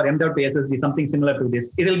NVMe or M.2 SSD, something similar to this.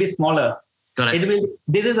 It will be smaller. Got it.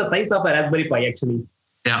 This is the size of a Raspberry Pi, actually.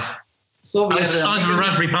 Yeah. So it's the size of a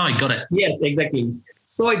Raspberry Pi. Got it. Yes, exactly.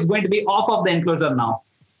 So it's going to be off of the enclosure now.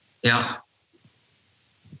 Yeah.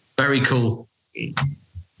 Very cool. Okay.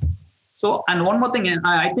 So, and one more thing,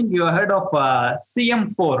 I think you heard of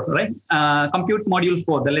CM4, right? Compute Module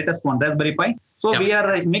 4, the latest one, Raspberry Pi. So we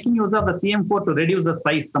are making use of the CM4 to reduce the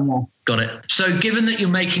size some more. Got it. So given that you're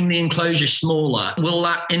making the enclosure smaller, will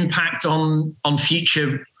that impact on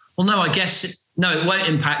future? Well, no, I guess, no, it won't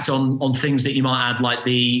impact on things that you might add, like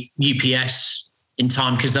the UPS in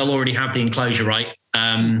time, because they'll already have the enclosure, right?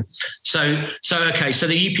 So the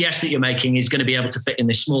UPS that you're making is going to be able to fit in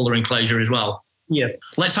this smaller enclosure as well. Yes.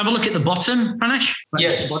 Let's have a look at the bottom, Pranesh.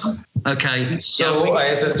 Yes. Okay. So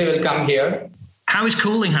SSD will come here. How is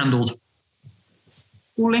cooling handled?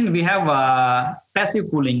 Cooling, we have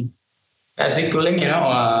passive cooling. Passive cooling, we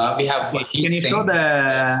have heat Can you show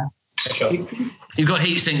the heat sink? You've got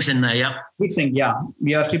heat sinks in there, yeah? Heat sink, yeah.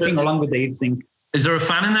 We are shipping along with the heat sink. Is there a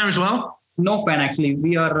fan in there as well? No fan, actually.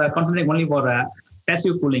 We are concentrating only for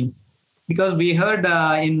passive cooling. Because we heard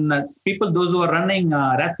in people, those who are running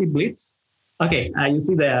Raspberry Blitz, okay, you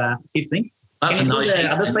see the heatsink. That's a nice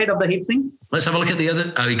the other side of the heatsink. Let's have a look at the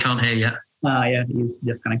other. Oh, you can't hear yet. Yeah, he's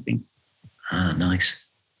just connecting. Ah, nice.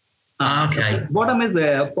 Okay. The bottom is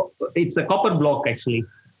it's a copper block actually.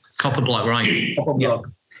 Copper block, right? Copper block.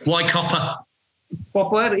 Why copper?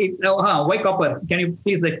 Copper. Why copper? Can you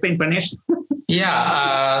please explain, Pranesh?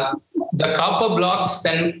 Yeah, the copper blocks,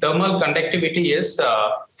 then thermal conductivity is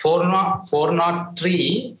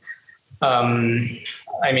 403.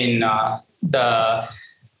 The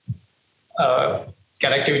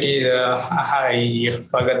conductivity, I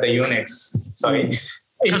forgot the units. Sorry.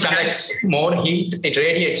 It conducts more heat. It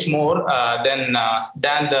radiates more than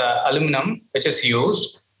the aluminum, which is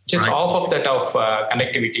used, which is half of that of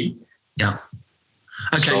conductivity. Yeah.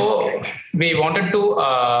 Okay. So we wanted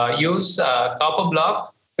to use copper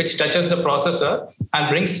block, which touches the processor and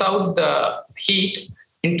brings out the heat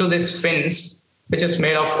into this fins, which is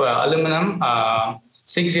made of aluminum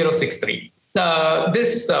 6063.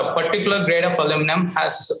 This particular grade of aluminum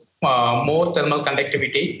has more thermal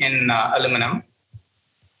conductivity in aluminum.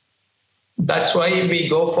 That's why we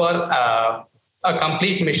go for a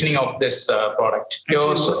complete machining of this product.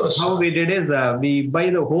 How we did is we buy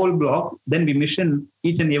the whole block, then we machine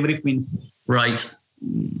each and every pins. Right.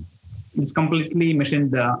 It's completely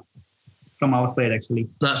machined from our side, actually.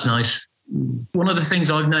 That's nice. One of the things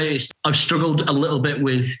I've noticed, I've struggled a little bit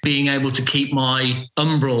with being able to keep my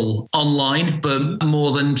Umbral online, but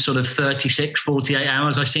more than sort of 36, 48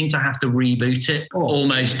 hours. I seem to have to reboot it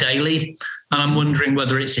almost daily. And I'm wondering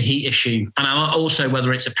whether it's a heat issue and also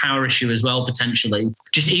whether it's a power issue as well, potentially.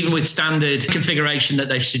 Just even with standard configuration that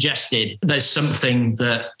they've suggested, there's something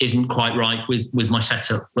that isn't quite right with my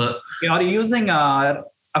setup. But are you using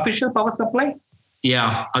official power supply?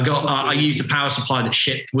 Yeah, I used the power supply that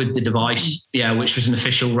shipped with the device, which was an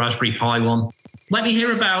official Raspberry Pi one. Let me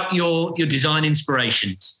hear about your design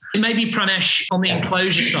inspirations. Maybe Pranesh, on the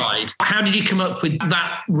enclosure side, how did you come up with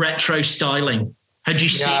that retro styling? Had you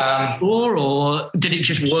seen it before, or did it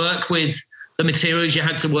just work with the materials you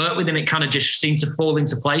had to work with and it kind of just seemed to fall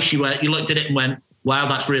into place? You looked at it and went, wow,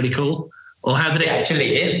 that's really cool? Or how did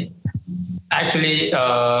it... Actually,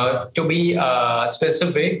 to be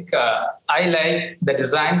specific, I like the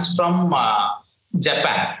designs from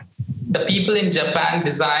Japan. The people in Japan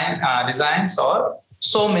designs are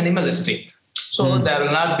so minimalistic. So there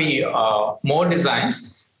will not be more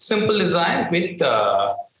designs. Simple design with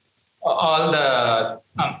all the,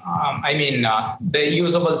 the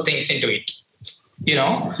usable things into it.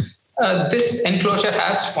 This enclosure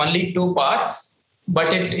has only 2 parts,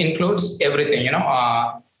 but it includes everything.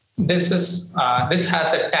 This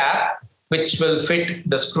has a tab which will fit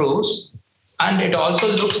the screws, and it also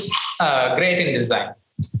looks great in design.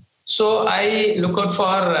 So I look out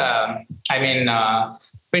for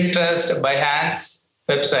Pinterest, Behance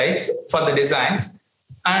websites for the designs,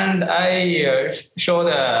 and I show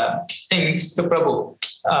the things to Prabhu.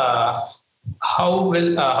 How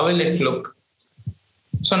will it look?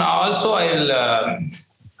 So now also I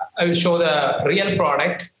will show the real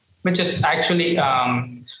product, which is actually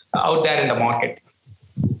out there in the market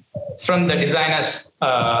from the design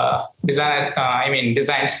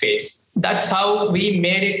space. That's how we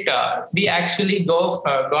made it. We actually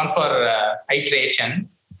gone for iteration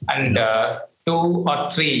and 2 or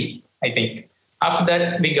 3, I think. After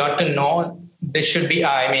that, we got to know this should be,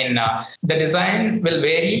 the design will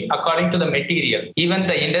vary according to the material. Even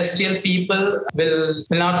the industrial people will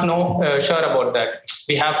not know sure about that.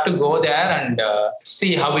 We have to go there and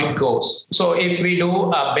see how it goes. So if we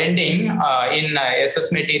do bending in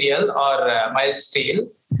SS material or mild steel,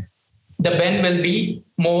 the bend will be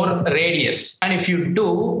more radius. And if you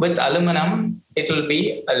do with aluminum, it will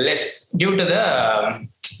be less due to the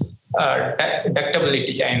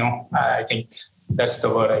ductability. I think that's the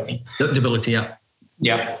word, I think. Ductability,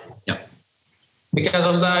 yeah. Because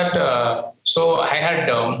of that, so I had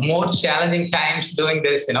more challenging times doing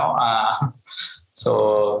this,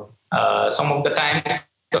 So some of the times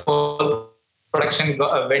the whole production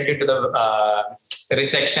went into the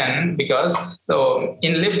rejection because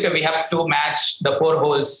in lift we have to match the 4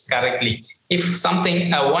 holes correctly. If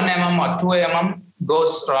something 1 mm or 2 mm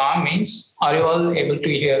goes wrong, means are you all able to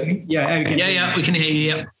hear me? Yeah, we can hear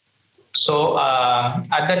you. So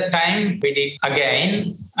at that time we did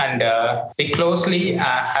again, and we closely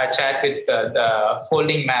had chat with the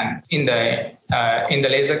folding man in the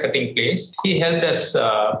laser cutting place. He helped us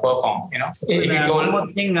perform. One more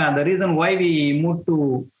thing, the reason why we moved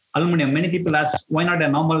to aluminum, many people ask why not a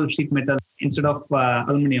normal sheet metal instead of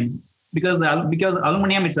aluminum? Because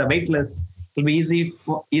aluminum it's a weightless. It'll be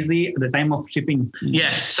easy at the time of shipping.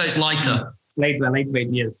 Yes, so it's lighter.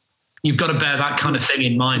 Lightweight, yes. You've got to bear that kind of thing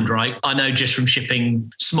in mind, right? I know just from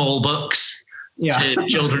shipping small books to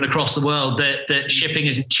children across the world that shipping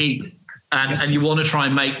isn't cheap. And you want to try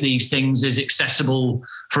and make these things as accessible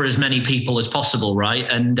for as many people as possible, right?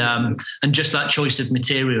 And just that choice of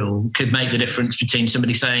material could make the difference between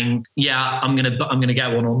somebody saying, yeah, I'm gonna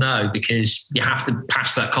get one, or no, because you have to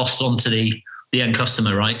pass that cost on to the end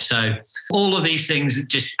customer, right? So all of these things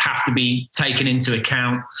just have to be taken into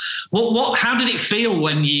account. How did it feel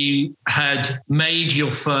when you had made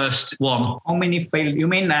your first one? How many failed? You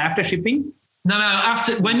mean after shipping? No,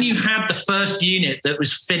 after when you had the first unit that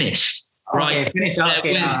was finished, right? Okay, finished.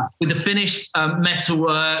 Okay. With the finished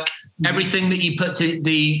metalwork, everything that you put to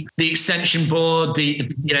the extension board, the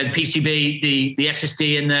PCB, the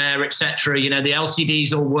SSD in there, etc. The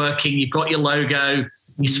LCD's all working. You've got your logo.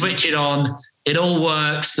 You switch it on. It all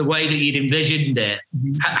works the way that you'd envisioned it.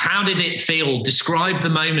 Mm-hmm. How did it feel? Describe the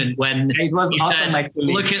moment when it was awesome. Said,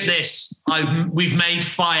 actually, look at this. We've made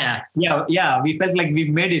fire. Yeah. We felt like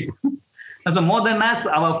we've made it. And so more than us,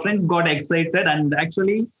 our friends got excited, and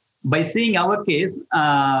actually By seeing our case,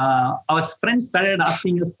 our friends started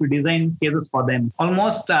asking us to design cases for them.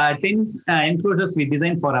 Almost 10 enclosures we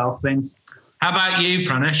designed for our friends. How about you,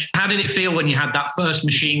 Pranesh? How did it feel when you had that first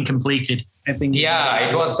machine completed? I think. Yeah,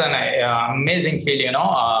 it was an amazing feel.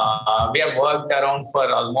 We have worked around for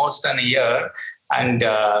almost a year, and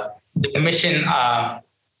the mission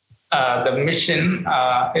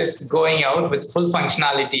is going out with full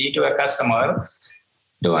functionality to a customer,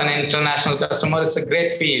 to an international customer. It's a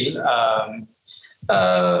great feel.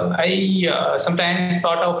 I sometimes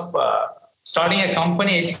thought of starting a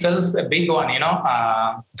company itself, a big one.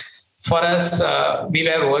 For us, we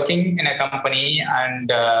were working in a company,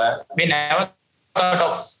 and we never thought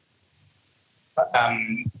of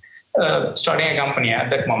starting a company at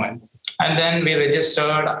that moment. And then we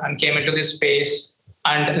registered and came into this space,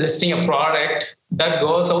 and listing a product that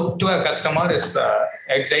goes out to a customer is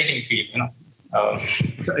exciting feel.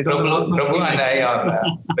 Prabhu and I are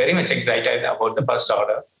very much excited about the first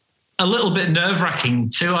order. A little bit nerve-wracking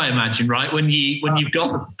too, I imagine, right? When you've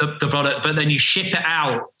got the product, but then you ship it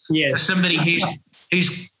out to somebody who's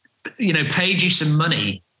paid you some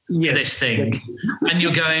money for this thing, and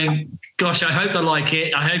you're going, gosh, I hope they like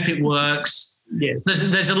it. I hope it works. Yes.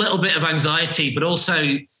 There's a little bit of anxiety, but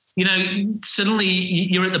also, suddenly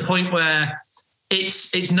you're at the point where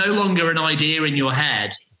it's no longer an idea in your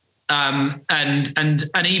head, and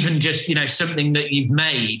even just something that you've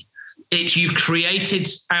made. You've created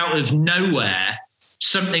out of nowhere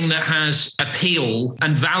something that has appeal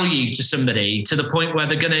and value to somebody, to the point where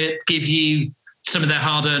they're going to give you some of their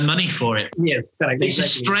hard-earned money for it. Yes, correct. It's a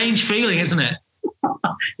strange feeling, isn't it?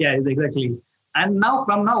 Yeah, exactly. And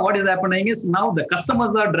from now, what is happening is now the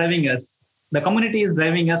customers are driving us. The community is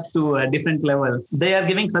driving us to a different level. They are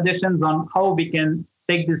giving suggestions on how we can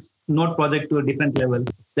take this Node project to a different level.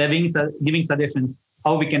 They're giving suggestions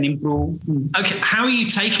how we can improve. Okay, how are you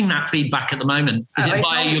taking that feedback at the moment? Is it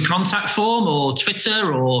via your contact form or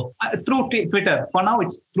Twitter or? Through Twitter. For now,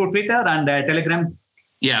 it's through Twitter and Telegram.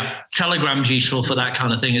 Yeah, Telegram's useful for that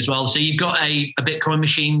kind of thing as well. So you've got a Bitcoin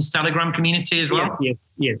Machines Telegram community as well?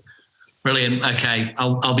 Yes. Brilliant. Okay,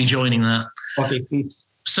 I'll be joining that. Okay, please.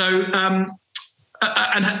 So,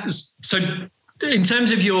 so in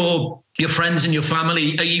terms of your friends and your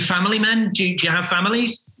family, are you family men? Do you have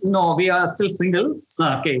families? No, we are still single.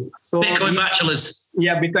 Okay. So Bitcoin bachelors.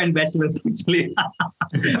 Yeah, Bitcoin bachelors actually.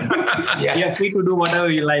 Yeah. You're free to do whatever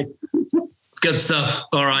you like. Good stuff.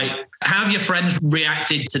 All right. How have your friends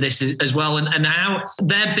reacted to this as well? And how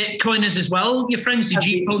they're Bitcoiners as well? Your friends? Did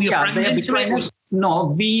you pull your friends into it? No,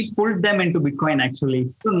 we pulled them into Bitcoin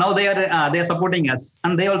actually. So now they are supporting us,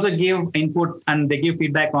 and they also give input and they give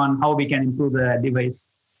feedback on how we can improve the device.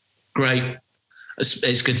 Great.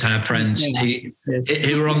 It's good to have friends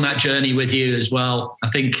who are on that journey with you as well. I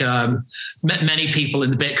think many people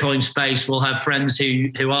in the Bitcoin space will have friends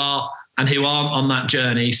who are and who aren't on that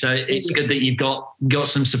journey. So it's good that you've got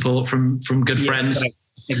some support from good friends. Correct.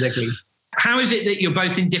 Exactly. How is it that you're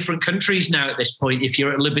both in different countries now at this point? If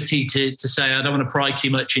you're at liberty to say, I don't want to pry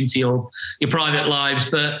too much into your private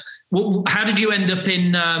lives, but how did you end up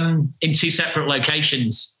in two separate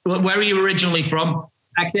locations? Where are you originally from?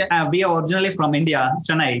 Actually, we are originally from India,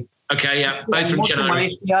 Chennai. Okay, yeah, both from Chennai. I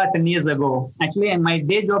moved to Malaysia 10 years ago. Actually, and my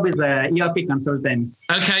day job is a ERP consultant.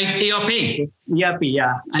 Okay, ERP. ERP,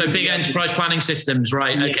 yeah. So big enterprise planning systems,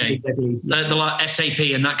 right? Yes, okay, exactly. The like SAP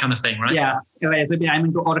and that kind of thing, right? Yeah, SAP. I'm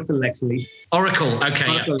into Oracle actually. Oracle. Okay,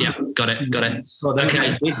 Oracle. Yeah, got it. So that's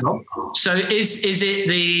my day job. So is it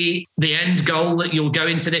the end goal that you'll go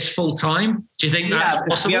into this full time? Do you think that's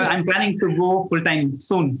possible? Yeah, I'm planning to go full time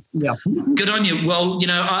soon. Yeah. Good on you. Well,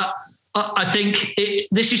 I think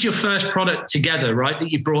this is your first product together, right?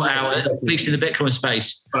 That you brought out, at least in the Bitcoin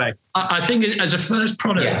space. Right. I think as a first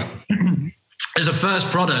product,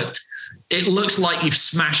 it looks like you've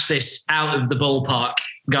smashed this out of the ballpark,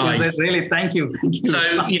 guys. Yes, really, thank you.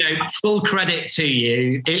 So, full credit to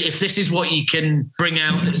you. If this is what you can bring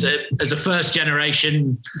out as a first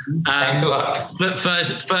generation, thanks a lot.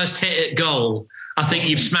 First hit at goal, I think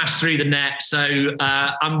you've smashed through the net. So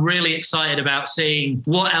I'm really excited about seeing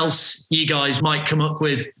what else you guys might come up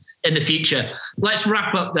with in the future. Let's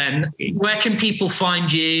wrap up then. Where can people find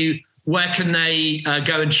you? Where can they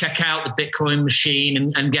go and check out the Bitcoin machine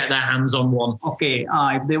and get their hands on one? Okay.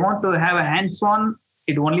 If they want to have a hands-on,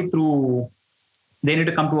 it only they need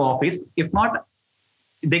to come to our office. If not,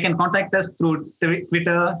 they can contact us through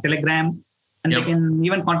Twitter, Telegram, and they can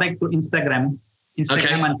even contact through Instagram and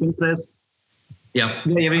Pinterest. Yeah.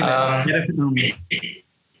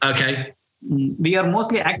 Okay. We are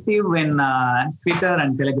mostly active in Twitter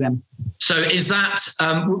and Telegram. So is that,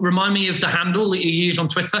 remind me of the handle that you use on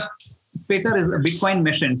Twitter? Twitter is Bitcoin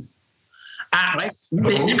Machines. At Right.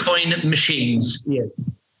 Bitcoin Machines. Yes.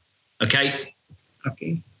 Okay.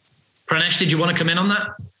 Okay. Pranesh, did you want to come in on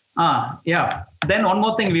that? Yeah. Then one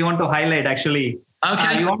more thing we want to highlight actually.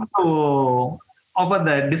 Okay. We want to offer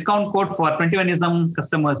the discount code for 21ism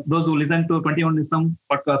customers, those who listen to 21ism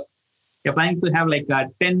podcast. We're planning to have like a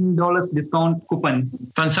 $10 discount coupon.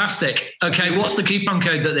 Fantastic. Okay, what's the coupon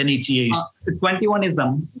code that they need to use?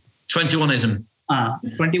 21ism. 21ism.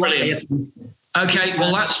 21 Brilliant. Okay,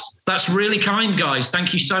 well that's really kind, guys.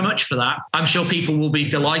 Thank you so much for that. I'm sure people will be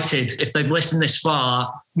delighted if they've listened this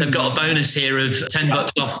far. They've got a bonus here of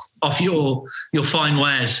 $10 off your fine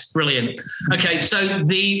wares. Brilliant. Okay, so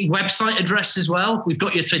the website address as well. We've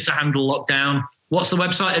got your Twitter handle locked down. What's the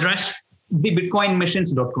website address?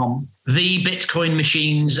 TheBitcoinMachines.com.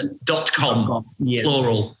 TheBitcoinMachines.com. Yes.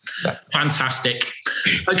 Plural. Fantastic.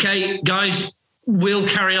 Okay, guys. We'll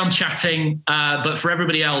carry on chatting, but for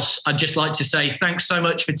everybody else, I'd just like to say thanks so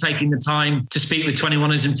much for taking the time to speak with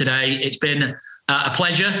 21ism today. It's been a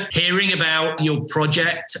pleasure hearing about your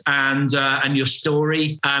project and your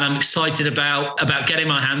story, and I'm excited about getting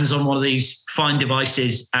my hands on one of these fine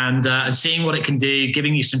devices and seeing what it can do,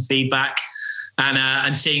 giving you some feedback,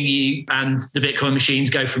 and seeing you and the Bitcoin Machines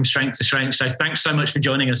go from strength to strength. So thanks so much for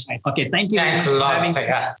joining us. Okay, thank you. Thanks a lot.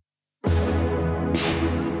 Yeah.